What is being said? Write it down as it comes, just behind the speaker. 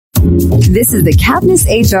This is the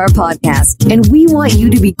cavnessHR podcast, and we want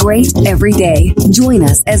you to be great every day. Join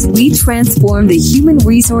us as we transform the human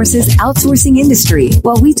resources outsourcing industry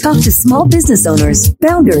while we talk to small business owners,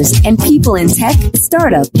 founders, and people in tech,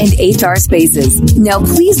 startup, and HR spaces. Now,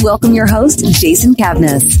 please welcome your host, Jason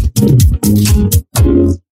Cavness.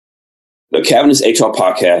 The cavnessHR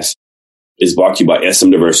podcast is brought to you by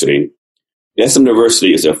SM Diversity. SM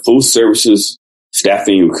Diversity is a full services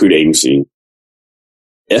staffing recruit agency.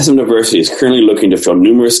 SM Diversity is currently looking to fill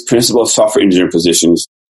numerous principal software engineering positions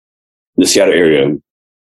in the Seattle area.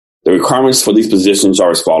 The requirements for these positions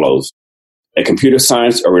are as follows: a computer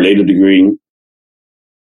science or related degree,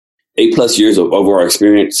 8+ years of overall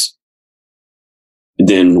experience,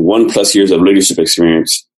 then 1+ years of leadership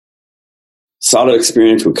experience, solid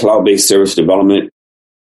experience with cloud-based service development,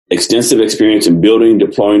 extensive experience in building,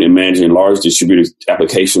 deploying, and managing large distributed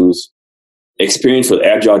applications, experience with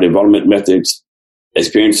agile development methods,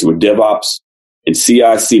 experience with DevOps and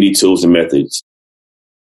CI/CD tools and methods.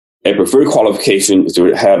 A preferred qualification is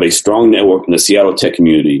to have a strong network in the Seattle tech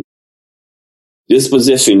community. This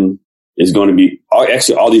position is going to be,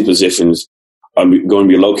 actually all these positions are going to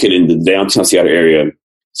be located in the downtown Seattle area.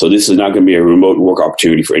 So this is not going to be a remote work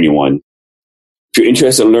opportunity for anyone. If you're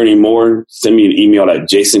interested in learning more, send me an email at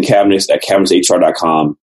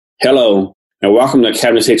jasoncavness@cavnesshr.com. Hello, and welcome to the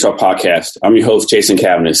cavnessHR podcast. I'm your host, Jason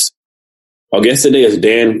Cavness. Our guest today is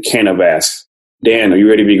Dan Kanivas. Dan, are you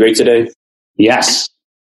ready to be great today? Yes.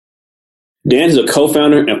 Dan is a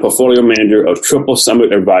co-founder and portfolio manager of Triple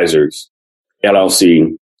Summit Advisors,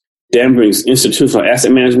 LLC. Dan brings institutional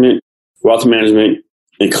asset management, wealth management,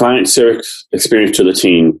 and client service experience to the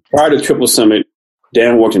team. Prior to Triple Summit,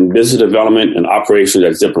 Dan worked in business development and operations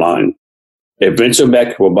at Zipline, a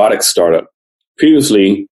venture-backed robotics startup.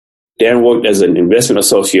 Previously, Dan worked as an investment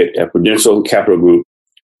associate at Prudential Capital Group,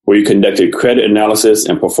 where he conducted credit analysis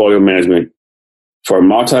and portfolio management for a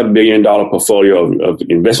multi-billion-dollar portfolio of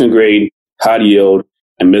investment-grade, high-yield,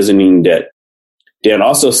 and mezzanine debt. Dan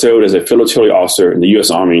also served as a field artillery officer in the U.S.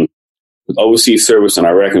 Army with overseas service in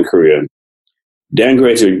Iraq and Korea. Dan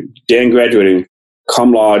graduated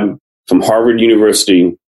cum laude from Harvard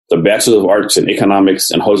University, the Bachelor of Arts in Economics,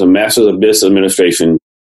 and holds a Master's of Business Administration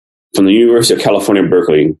from the University of California,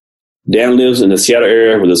 Berkeley. Dan lives in the Seattle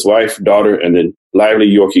area with his wife, daughter, and the lively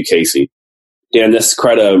Yorkie Casey. Dan, that's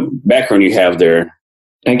quite a background you have there.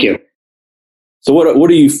 Thank you. So what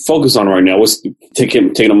do you focus on right now? What's taking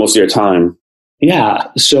up most of your time? Yeah,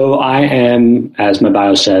 so I am, as my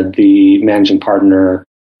bio said, the managing partner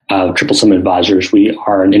of Triple Summit Advisors. We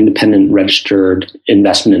are an independent registered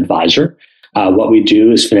investment advisor. What we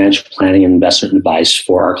do is financial planning and investment advice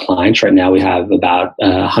for our clients. Right now we have about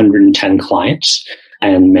 110 clients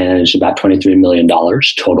and manage about $23 million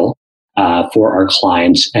total for our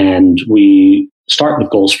clients. And we start with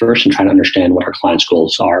goals first and try to understand what our clients'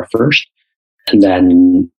 goals are first, and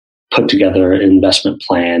then put together an investment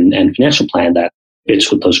plan and financial plan that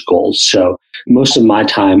fits with those goals. So most of my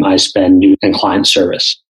time I spend in client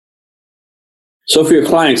service. So for your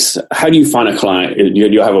clients, how do you find a client? Do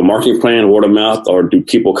you have a marketing plan, word of mouth, or do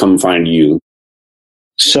people come find you?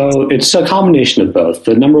 So it's a combination of both.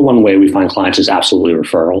 The number one way we find clients is absolutely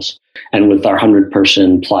referrals. And with our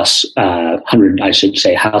 100-person plus,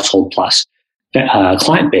 household plus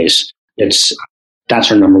client base,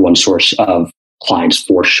 that's our number one source of clients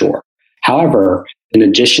for sure. However, in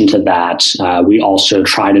addition to that, we also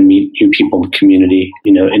try to meet new people in the community.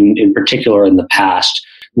 You know, in particular, in the past,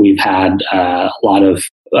 we've had a lot of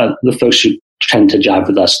the folks who tend to jive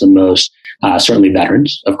with us the most. Certainly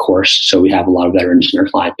veterans, of course. So we have a lot of veterans in our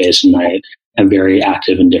client base, and I am very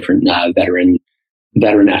active in different veteran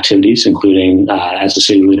activities, including as a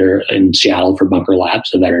city leader in Seattle for Bunker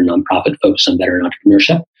Labs, a veteran nonprofit focused on veteran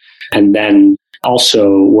entrepreneurship. And then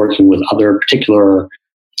also working with other particular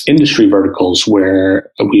industry verticals where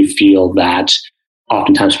we feel that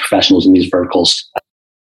oftentimes professionals in these verticals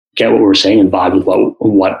get what we're saying and vibe with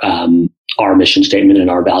what our mission statement and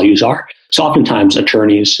our values are. So oftentimes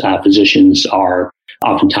attorneys, physicians are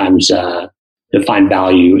oftentimes find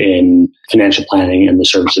value in financial planning and the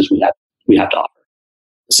services we have to offer.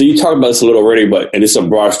 So you talked about this a little already, and it's a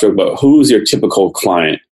broad stroke, but who is your typical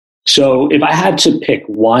client? So if I had to pick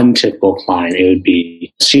one typical client, it would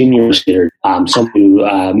be a senior leader, someone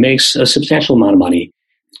who makes a substantial amount of money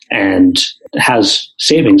and has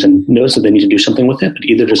savings and knows that they need to do something with it, but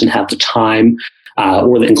either doesn't have the time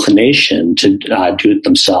or the inclination to do it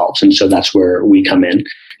themselves. And so that's where we come in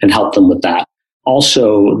and help them with that.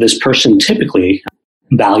 Also, this person typically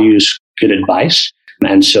values good advice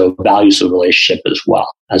and so values the relationship as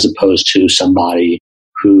well, as opposed to somebody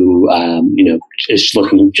who, is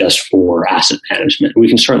looking just for asset management. We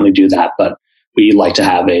can certainly do that, but we like to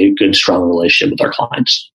have a good, strong relationship with our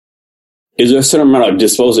clients. Is there a certain amount of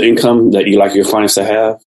disposable income that you like your clients to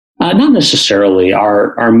have? Not necessarily.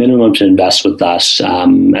 Our minimum to invest with us,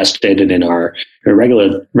 as stated in our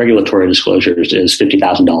regulatory disclosures, is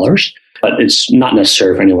 $50,000. But it's not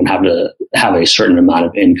necessary for anyone to have a certain amount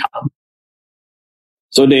of income.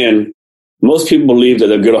 So Dan, most people believe that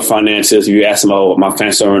they're good at finances. You ask them, "Oh, my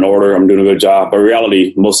finances are in order. I'm doing a good job." But in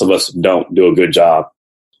reality, most of us don't do a good job.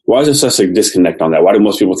 Why is there such a disconnect on that? Why do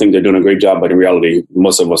most people think they're doing a great job, but in reality,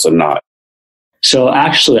 most of us are not? So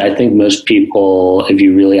actually, I think most people, if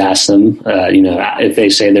you really ask them, if they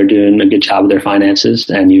say they're doing a good job with their finances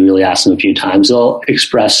and you really ask them a few times, they'll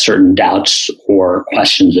express certain doubts or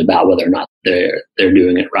questions about whether or not they're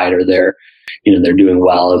doing it right, or they're doing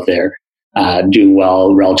well, if they're doing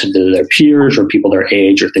well relative to their peers or people their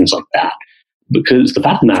age or things like that. Because the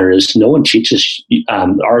fact of the matter is, no one teaches,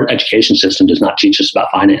 our education system does not teach us about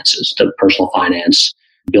finances, the personal finance,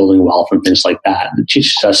 building wealth and things like that. It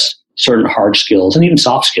teaches us certain hard skills and even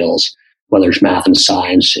soft skills, whether it's math and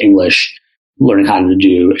science, English, learning how to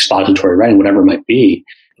do expository writing, whatever it might be.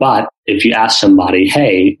 But if you ask somebody,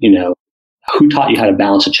 hey, who taught you how to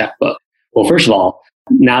balance a checkbook? Well, first of all,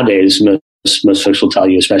 nowadays, most folks will tell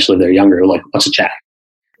you, especially if they're younger, like, what's a check?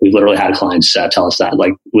 We've literally had clients tell us that,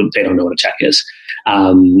 like, they don't know what a check is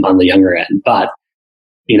on the younger end. But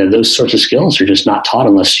those sorts of skills are just not taught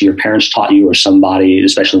unless your parents taught you, or somebody,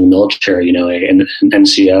 especially in the military, an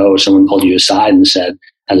NCO or someone pulled you aside and said,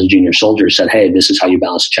 as a junior soldier, said, hey, this is how you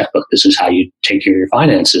balance a checkbook. This is how you take care of your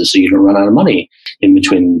finances so you don't run out of money in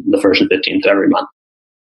between the 1st and 15th of every month.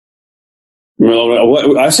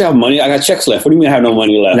 Well, I still have money. I got checks left. What do you mean I have no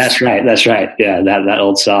money left? That's right. Yeah, that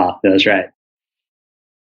old saw. That's right.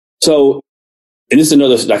 So, and this is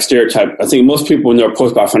another stereotype. I think most people, when they're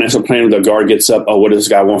approached by a financial planner, their guard gets up. Oh, what does this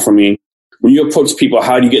guy want from me? When you approach people,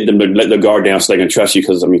 how do you get them to let their guard down so they can trust you?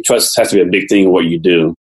 Because, trust has to be a big thing in what you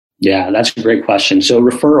do. Yeah, that's a great question. So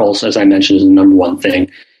referrals, as I mentioned, is the number one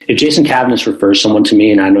thing. If Jason Cavness refers someone to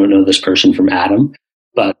me and I don't know this person from Adam,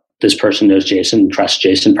 but this person knows Jason, trusts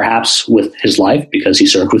Jason perhaps with his life because he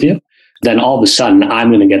served with you, then all of a sudden I'm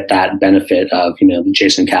going to get that benefit of, the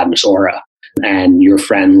Jason Cavness aura. And your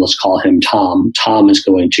friend, let's call him Tom. Tom is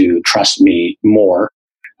going to trust me more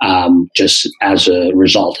just as a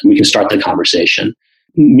result. And we can start the conversation.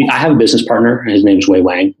 I have a business partner. His name is Wei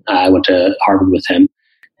Wang. I went to Harvard with him.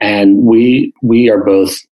 And we are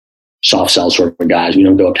both soft sell sort of guys. We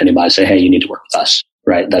don't go up to anybody and say, hey, you need to work with us,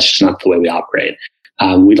 right? That's just not the way we operate.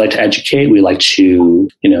 We'd like to educate. We like to,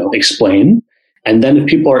 explain. And then if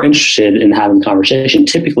people are interested in having a conversation,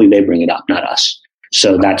 typically they bring it up, not us.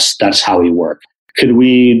 So that's how we work. Could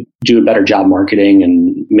we do a better job marketing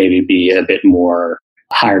and maybe be a bit more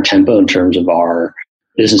higher tempo in terms of our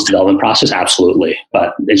business development process? Absolutely.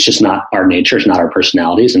 But it's just not our nature. It's not our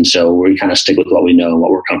personalities. And so we kind of stick with what we know and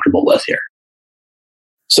what we're comfortable with here.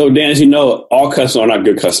 So Dan, as you know, all customers are not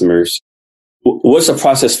good customers. What's the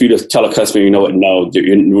process for you to tell a customer, no, we want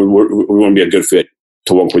to be a good fit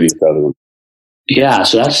to work with each other? Yeah,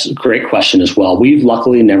 so that's a great question as well. We've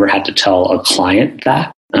luckily never had to tell a client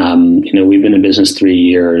that. We've been in business 3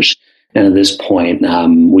 years, and at this point,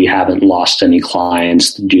 we haven't lost any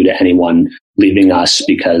clients due to anyone leaving us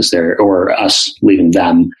or us leaving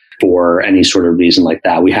them for any sort of reason like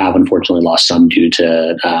that. We have unfortunately lost some due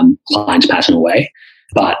to clients passing away,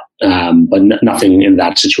 but nothing in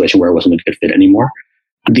that situation where it wasn't a good fit anymore.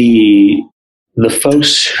 The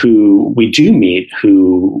folks who we do meet,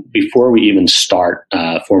 who before we even start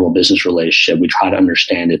a formal business relationship, we try to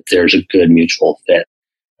understand if there's a good mutual fit.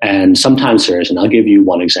 And sometimes there is, and I'll give you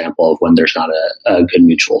one example of when there's not a good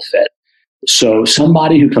mutual fit. So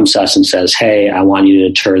somebody who comes to us and says, hey, I want you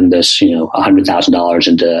to turn this, $100,000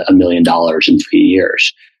 into $1 million in 3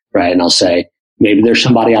 years, right? And I'll say, maybe there's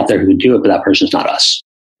somebody out there who could do it, but that person's not us,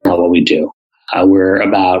 not what we do. We're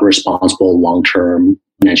about responsible long-term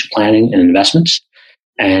financial planning and investments.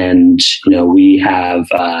 And, we have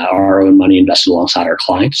our own money invested alongside our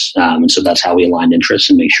clients. And so that's how we align interests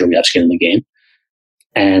and make sure we have skin in the game.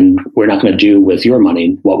 And we're not going to do with your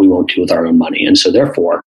money what we won't do with our own money. And so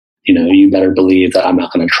therefore, you better believe that I'm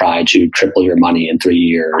not going to try to triple your money in 3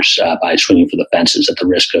 years by swinging for the fences at the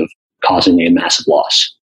risk of causing a massive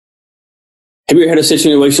loss. Have you ever had a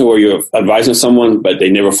situation where you're advising someone, but they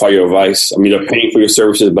never follow your advice? They're paying for your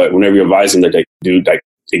services, but whenever you advise them,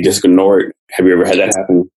 they just ignore it. Have you ever had that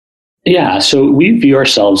happen? Yeah. So we view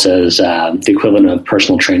ourselves as the equivalent of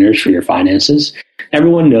personal trainers for your finances.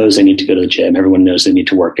 Everyone knows they need to go to the gym. Everyone knows they need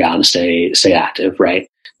to work out and stay active, right?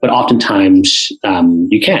 But oftentimes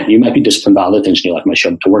you can't. You might be disciplined by other things in your life. You might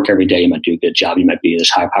show up to work every day. You might do a good job. You might be this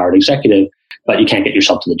high-powered executive, but you can't get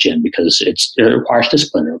yourself to the gym because it requires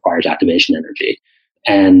discipline. It requires activation energy.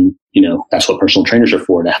 And, that's what personal trainers are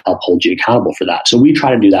for, to help hold you accountable for that. So we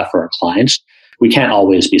try to do that for our clients. We can't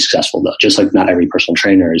always be successful, though. Just like not every personal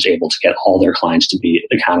trainer is able to get all their clients to be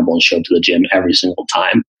accountable and show up to the gym every single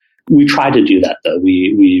time. We try to do that, though.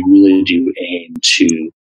 We really do aim to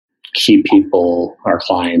keep people, our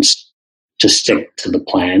clients, to stick to the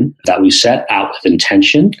plan that we set out with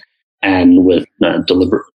intention and with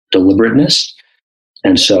deliberateness.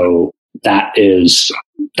 And so that's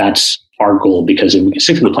our goal, because if we can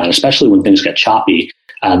stick to the plan, especially when things get choppy,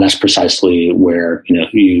 that's precisely where,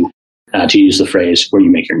 you, to use the phrase, where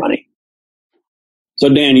you make your money. So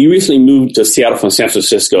Dan, you recently moved to Seattle from San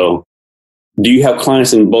Francisco. Do you have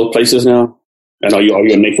clients in both places now? And are you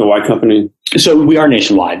a nationwide company? So we are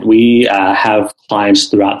nationwide. We have clients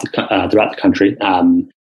throughout the country.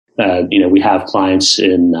 We have clients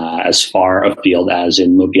in as far afield as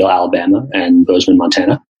in Mobile, Alabama, and Bozeman,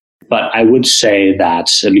 Montana. But I would say that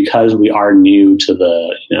because we are new to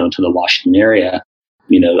the Washington area,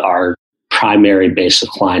 our primary base of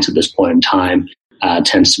clients at this point in time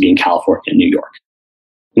tends to be in California and New York.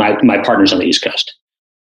 My partner's on the East Coast.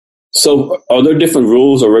 So are there different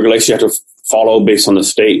rules or regulations you have to follow based on the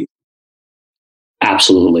state?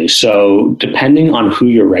 Absolutely. So depending on who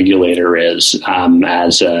your regulator is,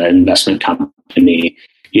 as an investment company,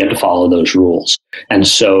 you have to follow those rules. And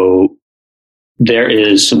so there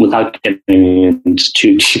is, without getting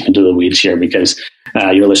too deep into the weeds here, because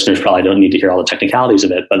your listeners probably don't need to hear all the technicalities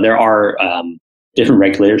of it, but there are different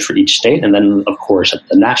regulators for each state. And then, of course, at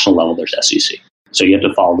the national level, there's SEC. So you have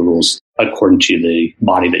to follow the rules according to the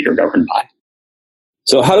body that you're governed by.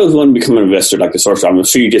 So how does one become an investor like the source? I'm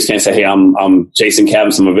sure you just can't say, hey, I'm Jason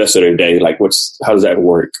Kanivas, I'm an investor today. Like, how does that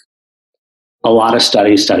work? A lot of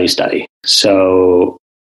study. So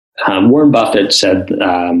Warren Buffett said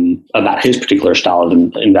about his particular style of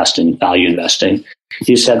investing, value investing,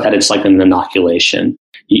 he said that it's like an inoculation.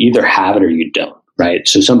 You either have it or you don't, right?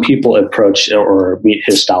 So some people approach or meet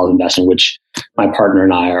his style of investing, which my partner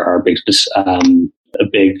and I are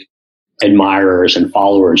big admirers and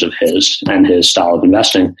followers of his and his style of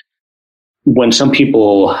investing. When some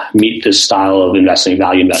people meet this style of investing,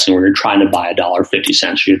 value investing, where you're trying to buy $1.50,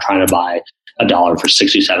 or you're trying to buy $1 for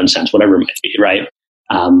 67 cents, whatever it might be, right?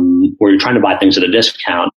 Where you're trying to buy things at a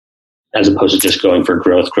discount, as opposed to just going for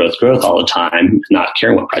growth all the time, not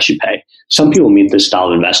caring what price you pay. Some people meet this style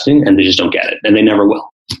of investing and they just don't get it, and they never will,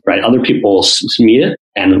 right? Other people meet it,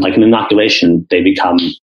 and like an inoculation, they become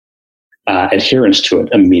adherents to it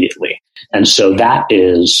immediately. And so that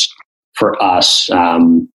is, for us,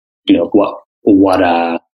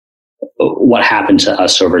 what happened to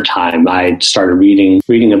us over time. I started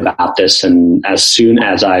reading about this, and as soon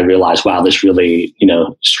as I realized, wow, this really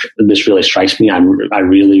strikes me. I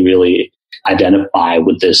really identify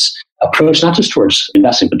with this approach, not just towards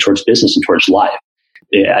investing, but towards business and towards life.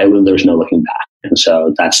 There's no looking back. And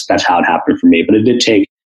so that's how it happened for me. But it did take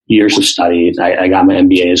years of study. I got my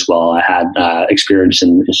MBA as well. I had experience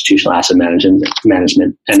in institutional asset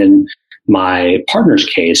management. And in my partner's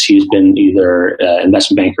case, he's been either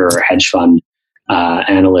investment banker or hedge fund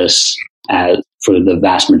analyst for the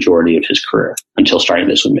vast majority of his career until starting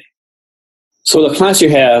this with me. So the clients you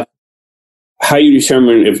have, how you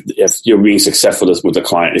determine if you're being successful with the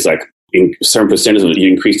client? Is like in certain percentage of you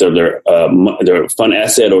increase their fund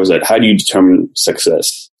asset, or is that how do you determine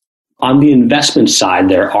success? On the investment side,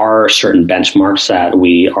 there are certain benchmarks that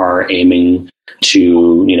we are aiming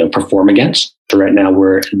to, perform against. So right now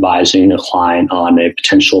we're advising a client on a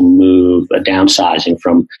potential move, a downsizing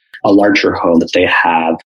from a larger home that they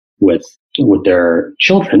have with their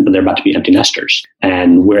children, but they're about to be empty nesters,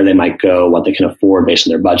 and where they might go, what they can afford based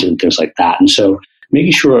on their budget and things like that. And so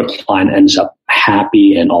making sure a client ends up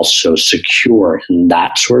happy and also secure in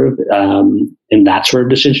that sort of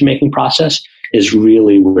decision-making process is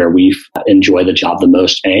really where we enjoy the job the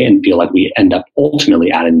most, and feel like we end up ultimately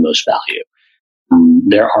adding the most value.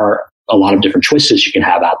 There are a lot of different choices you can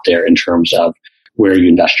have out there in terms of where you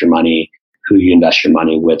invest your money, who you invest your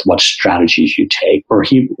money with, what strategies you take, or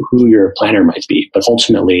who your planner might be. But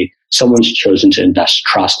ultimately, someone's chosen to invest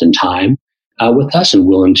trust and time with us and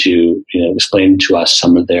willing to explain to us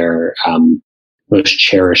some of their most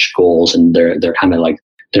cherished goals and their kind of like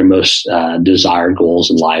their most desired goals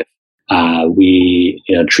in life. We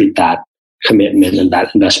treat that commitment and that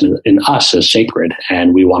investment in us as sacred,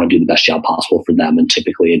 and we want to do the best job possible for them. And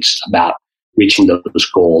typically it's about reaching those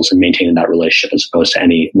goals and maintaining that relationship as opposed to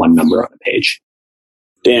any one number on a page.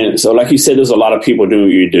 Dan, so like you said, there's a lot of people doing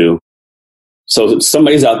what you do. So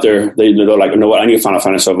somebody's out there, they're like, you know what, I need to find a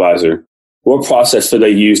financial advisor. What process do they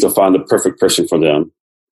use to find the perfect person for them?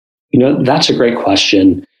 That's a great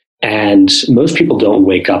question. And most people don't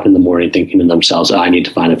wake up in the morning thinking to themselves, I need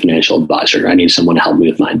to find a financial advisor. I need someone to help me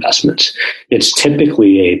with my investments. It's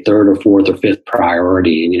typically a third or fourth or fifth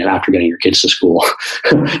priority, after getting your kids to school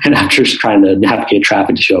and after trying to navigate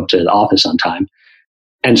traffic to show up to the office on time.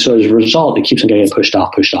 And so as a result, it keeps on getting pushed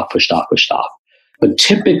off. But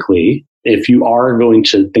typically, if you are going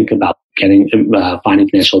to think about finding a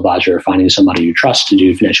financial advisor or finding somebody you trust to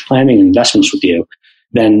do financial planning and investments with you,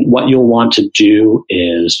 then what you'll want to do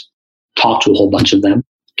is talk to a whole bunch of them,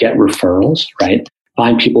 get referrals, right?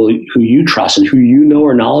 Find people who you trust and who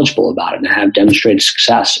are knowledgeable about it and have demonstrated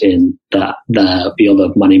success in the field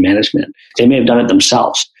of money management. They may have done it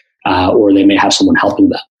themselves, or they may have someone helping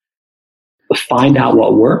them. Find out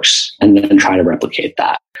what works and then try to replicate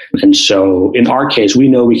that. And so in our case, we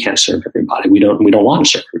know we can't serve everybody. We don't want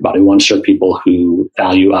to serve everybody. We want to serve people who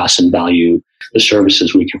value us and value the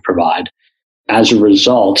services we can provide. As a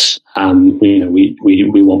result, we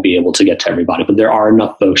won't be able to get to everybody, but there are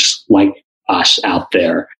enough folks like us out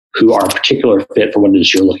there who are a particular fit for what it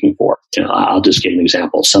is you're looking for. I'll just give an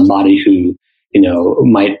example. Somebody who,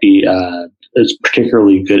 might be a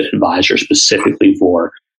particularly good advisor specifically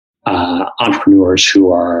for entrepreneurs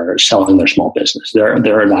who are selling their small business. There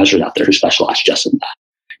are advisors out there who specialize just in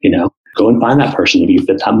that. Go and find that person if you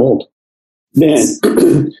fit that mold. Then,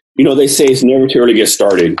 they say it's never too early to get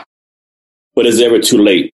started, but it's never too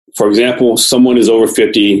late. For example, someone is over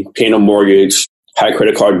 50, paying a mortgage, high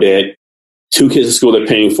credit card debt, 2 kids at school they're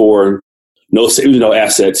paying for, no savings, no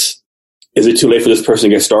assets. Is it too late for this person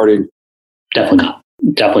to get started?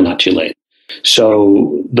 Definitely not too late.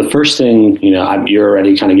 So the first thing, you're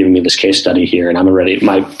already kind of giving me this case study here, and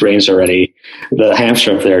my brain's already, the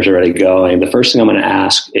hamster up there is already going. The first thing I'm going to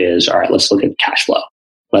ask is, all right, let's look at cash flow.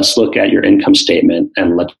 Let's look at your income statement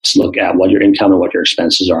and let's look at what your income and what your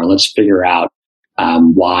expenses are. And let's figure out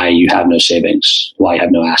why you have no savings, why you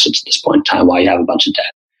have no assets at this point in time, why you have a bunch of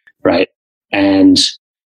debt, right? And,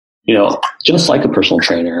 just like a personal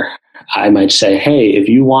trainer, I might say, hey, if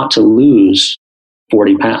you want to lose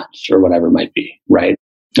 40 pounds or whatever it might be, right?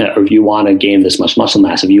 Or if you want to gain this much muscle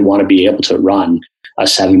mass, if you want to be able to run a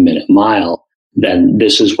 7-minute mile, then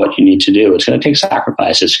this is what you need to do. It's going to take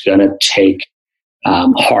sacrifice. It's going to take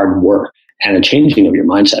hard work and a changing of your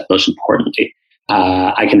mindset, most importantly.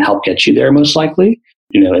 I can help get you there, most likely.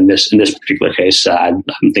 In this particular case, I'm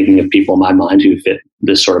thinking of people in my mind who fit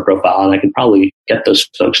this sort of profile, and I could probably get those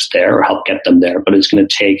folks there or help get them there. But it's going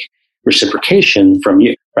to take reciprocation from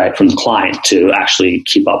you, right, from the client to actually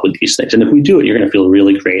keep up with these things. And if we do it, you're going to feel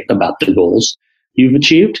really great about the goals you've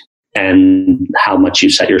achieved and how much you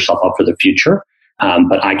set yourself up for the future.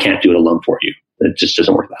 But I can't do it alone for you. It just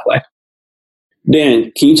doesn't work that way.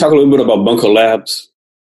 Dan, can you talk a little bit about Bunker Labs?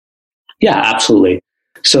 Yeah, absolutely.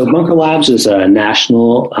 So Bunker Labs is a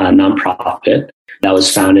national nonprofit that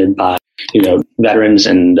was founded by veterans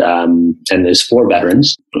and is for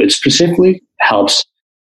veterans. It specifically helps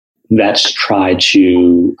vets try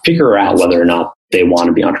to figure out whether or not they want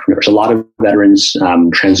to be entrepreneurs. A lot of veterans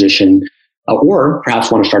transition or perhaps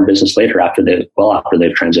want to start a business later after they've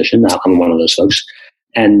transitioned. I'm one of those folks,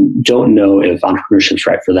 and don't know if entrepreneurship is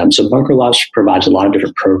right for them. So Bunker Labs provides a lot of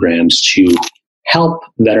different programs to help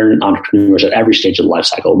veteran entrepreneurs at every stage of the life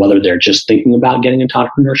cycle, whether they're just thinking about getting into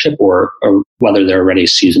entrepreneurship or whether they're already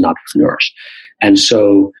seasoned entrepreneurs. And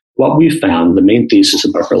so what we found, the main thesis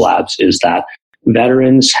of Bunker Labs, is that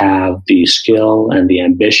veterans have the skill and the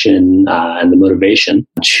ambition and the motivation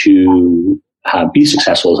to be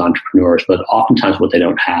successful as entrepreneurs, but oftentimes what they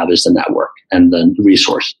don't have is the network and the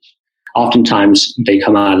resources. Oftentimes they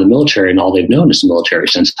come out of the military and all they've known is the military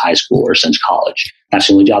since high school or since college. That's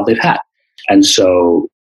the only job they've had. And so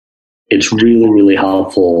it's really, really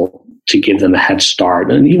helpful to give them a head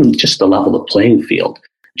start and even just to level the playing field,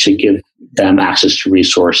 to give them access to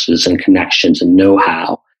resources and connections and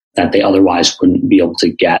know-how that they otherwise wouldn't be able to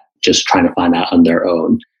get just trying to find out on their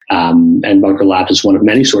own. And Bunker Labs is one of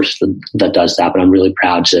many sources that does that, but I'm really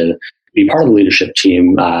proud to be part of the leadership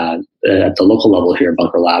team at the local level here at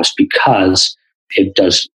Bunker Labs because it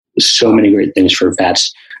does so many great things for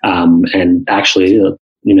vets. And actually,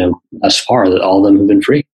 thus far, that all of them have been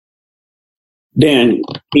free. Dan,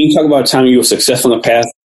 can you talk about a time you were successful in the past,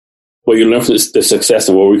 what you learned from the success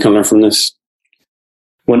and what we can learn from this?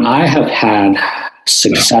 When I have had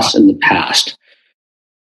success in the past,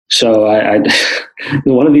 so I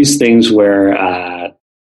one of these things where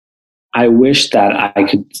I wish that I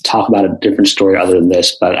could talk about a different story other than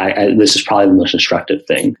this, but this is probably the most instructive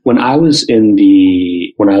thing. When I was in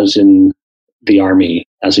the Army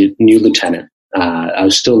as a new lieutenant, I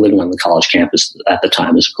was still living on the college campus at the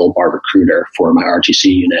time as a Gold Bar recruiter for my RTC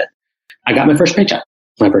unit. I got my first paycheck,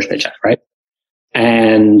 right?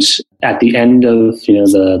 And at the end of,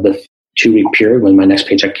 the 2-week period when my next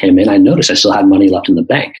paycheck came in, I noticed I still had money left in the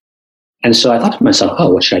bank. And so I thought to myself,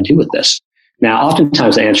 what should I do with this? Now,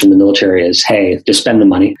 oftentimes the answer in the military is, hey, just spend the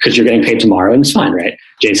money because you're getting paid tomorrow and it's fine, right?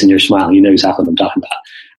 Jason, you're smiling. You know exactly what I'm talking about.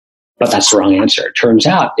 But that's the wrong answer. It turns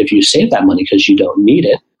out if you save that money because you don't need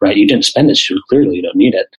it, right? You didn't spend it, so clearly you don't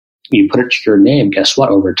need it. You put it to your name. Guess what?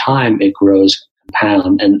 Over time, it grows,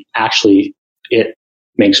 compound, and actually it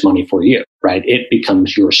makes money for you, right? It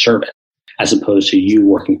becomes your servant as opposed to you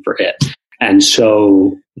working for it. And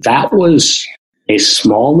so that was a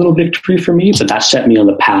small little victory for me, but that set me on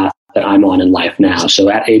the path that I'm on in life now. So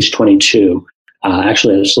at age 22,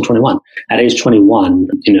 actually I was still 21. At age 21,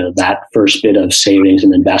 that first bit of savings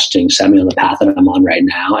and investing set me on the path that I'm on right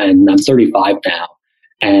now. And I'm 35 now.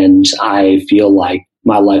 And I feel like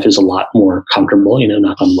my life is a lot more comfortable,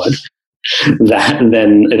 knock on wood,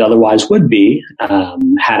 than it otherwise would be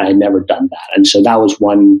had I never done that. And so that was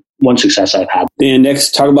one success I've had. Dan,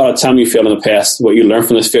 next, talk about a time you failed in the past, what you learned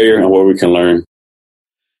from this failure and what we can learn.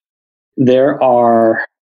 There are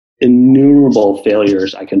innumerable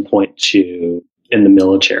failures I can point to in the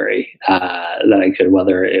military that I could,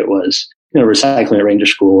 whether it was recycling at Ranger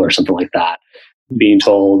School or something like that, being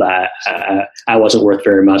told that I wasn't worth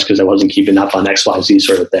very much because I wasn't keeping up on XYZ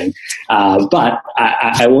sort of thing. But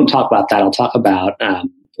I won't talk about that. I'll talk about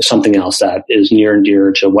something else that is near and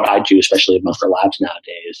dear to what I do, especially at Bunker Labs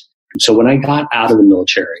nowadays. So when I got out of the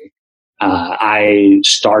military, I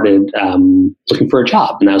started looking for a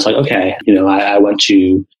job. And I was like, okay, I went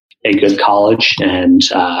to a good college and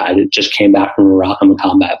I just came back from Iraq. I'm a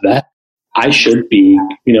combat vet. I should be,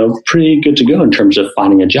 pretty good to go in terms of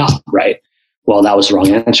finding a job, right? Well, that was the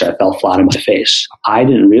wrong answer. I fell flat on my face. I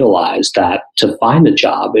didn't realize that to find a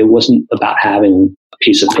job, it wasn't about having a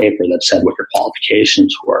piece of paper that said what your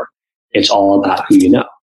qualifications were. It's all about who you know.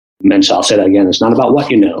 And so I'll say that again. It's not about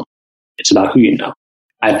what you know. It's about who you know.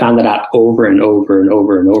 I found that out over and over and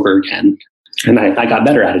over and over again. And I got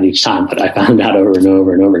better at it each time, but I found out over and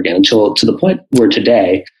over and over again until to the point where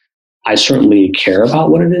today I certainly care about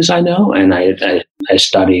what it is I know. And I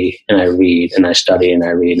study and I read and I study and I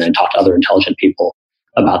read and I talk to other intelligent people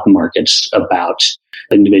about the markets, about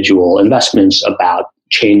individual investments, about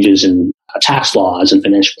changes in tax laws and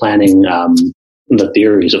financial planning, the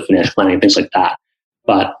theories of financial planning, things like that.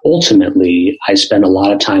 But ultimately, I spend a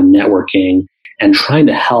lot of time networking and trying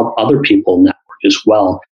to help other people network as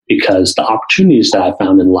well, because the opportunities that I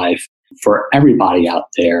found in life for everybody out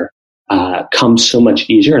there come so much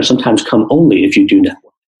easier and sometimes come only if you do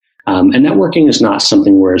network. And networking is not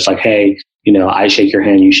something where it's like, hey, I shake your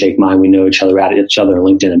hand, you shake mine, we know each other, at each other on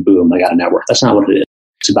LinkedIn, and boom, I got a network. That's not what it is.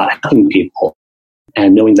 It's about helping people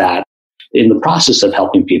and knowing that in the process of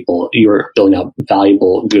helping people, you're building up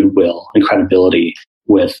valuable goodwill and credibility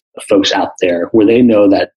with folks out there where they know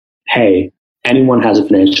that, hey, anyone has a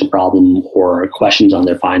financial problem or questions on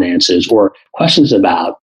their finances or questions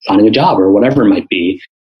about finding a job or whatever it might be,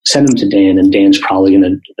 send them to Dan, and Dan's probably going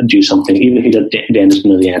to do something. Even if Dan doesn't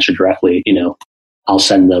know the answer directly, I'll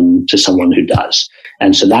send them to someone who does.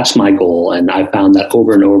 And so that's my goal. And I found that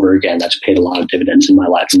over and over again, that's paid a lot of dividends in my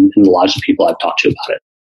life and in the lives of people I've talked to about it.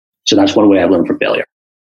 So that's one way I've learned from failure.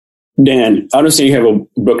 Dan, I understand you have a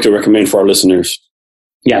book to recommend for our listeners.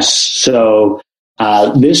 Yes. So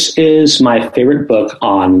this is my favorite book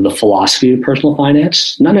on the philosophy of personal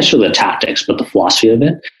finance, not necessarily the tactics, but the philosophy of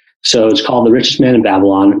it. So it's called The Richest Man in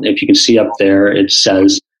Babylon. If you can see up there, it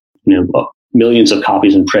says, millions of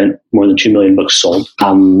copies in print, more than 2 million books sold.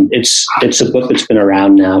 It's a book that's been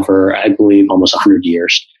around now for, I believe, almost 100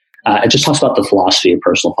 years. It just talks about the philosophy of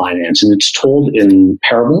personal finance, and it's told in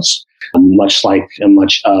parables, much like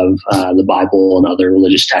much of the Bible and other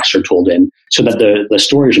religious texts are told in, so that the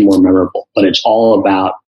stories are more memorable. But it's all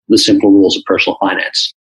about the simple rules of personal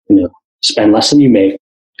finance. Spend less than you make,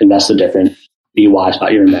 invest the different, be wise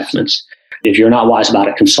about your investments. If you're not wise about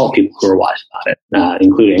it, consult people who are wise about it,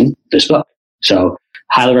 including this book. So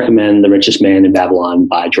highly recommend The Richest Man in Babylon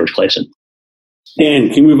by George Clason.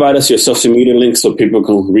 And can you provide us your social media links so people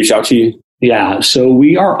can reach out to you? Yeah, so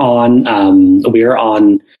we are on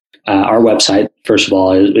our website. First of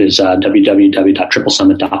all, is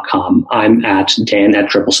www.triplesummit.com. I'm at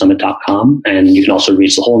dan@triplesummit.com, and you can also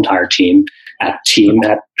reach the whole entire team at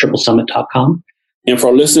team@triplesummit.com. And for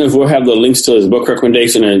our listeners, we'll have the links to his book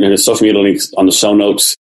recommendation and his social media links on the show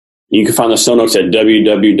notes. You can find the show notes at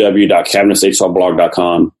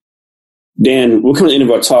www.cavnessHRblog.com. Dan, we're coming to the end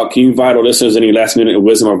of our talk. Can you provide our listeners any last minute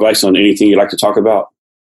wisdom or advice on anything you'd like to talk about?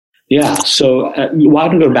 Yeah. So why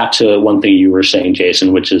don't we go back to one thing you were saying,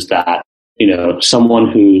 Jason, which is that, someone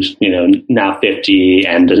who's, now 50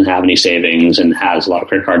 and doesn't have any savings and has a lot of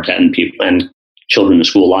credit card debt and people and children in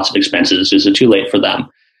school, lots of expenses, is it too late for them?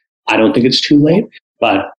 I don't think it's too late,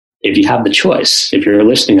 but if you have the choice, if you're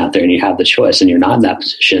listening out there and you have the choice and you're not in that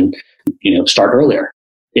position, start earlier.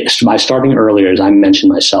 By starting earlier, as I mentioned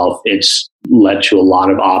myself, it's led to a lot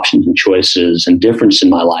of options and choices and difference in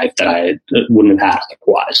my life that I wouldn't have had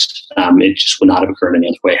otherwise. It just would not have occurred any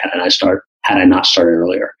other way had I not started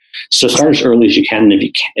earlier. So start as early as you can. And if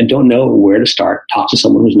you don't know where to start, talk to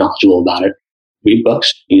someone who's knowledgeable about it. Read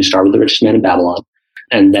books. You can start with The Richest Man in Babylon.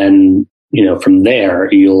 And then, from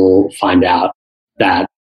there, you'll find out that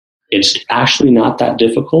it's actually not that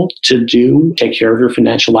difficult to take care of your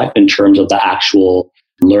financial life in terms of the actual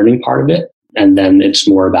learning part of it. And then it's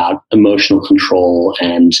more about emotional control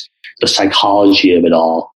and the psychology of it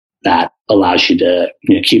all that allows you to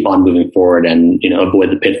keep on moving forward and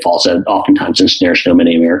avoid the pitfalls that oftentimes ensnare so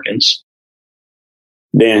many Americans.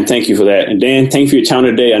 Dan, thank you for that. And Dan, thank you for your time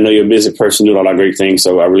today. I know you're a busy person doing a lot of great things,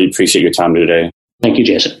 so I really appreciate your time today. Thank you,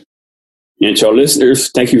 Jason. And to our listeners,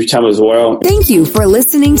 thank you for your time as well. Thank you for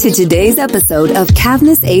listening to today's episode of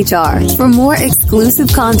cavnessHR. For more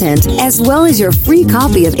exclusive content, as well as your free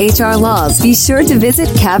copy of HR Laws, be sure to visit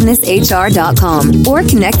cavnesshr.com or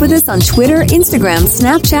connect with us on Twitter, Instagram,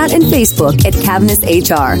 Snapchat, and Facebook at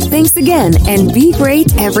cavnessHR. Thanks again, and be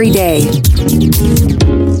great every day.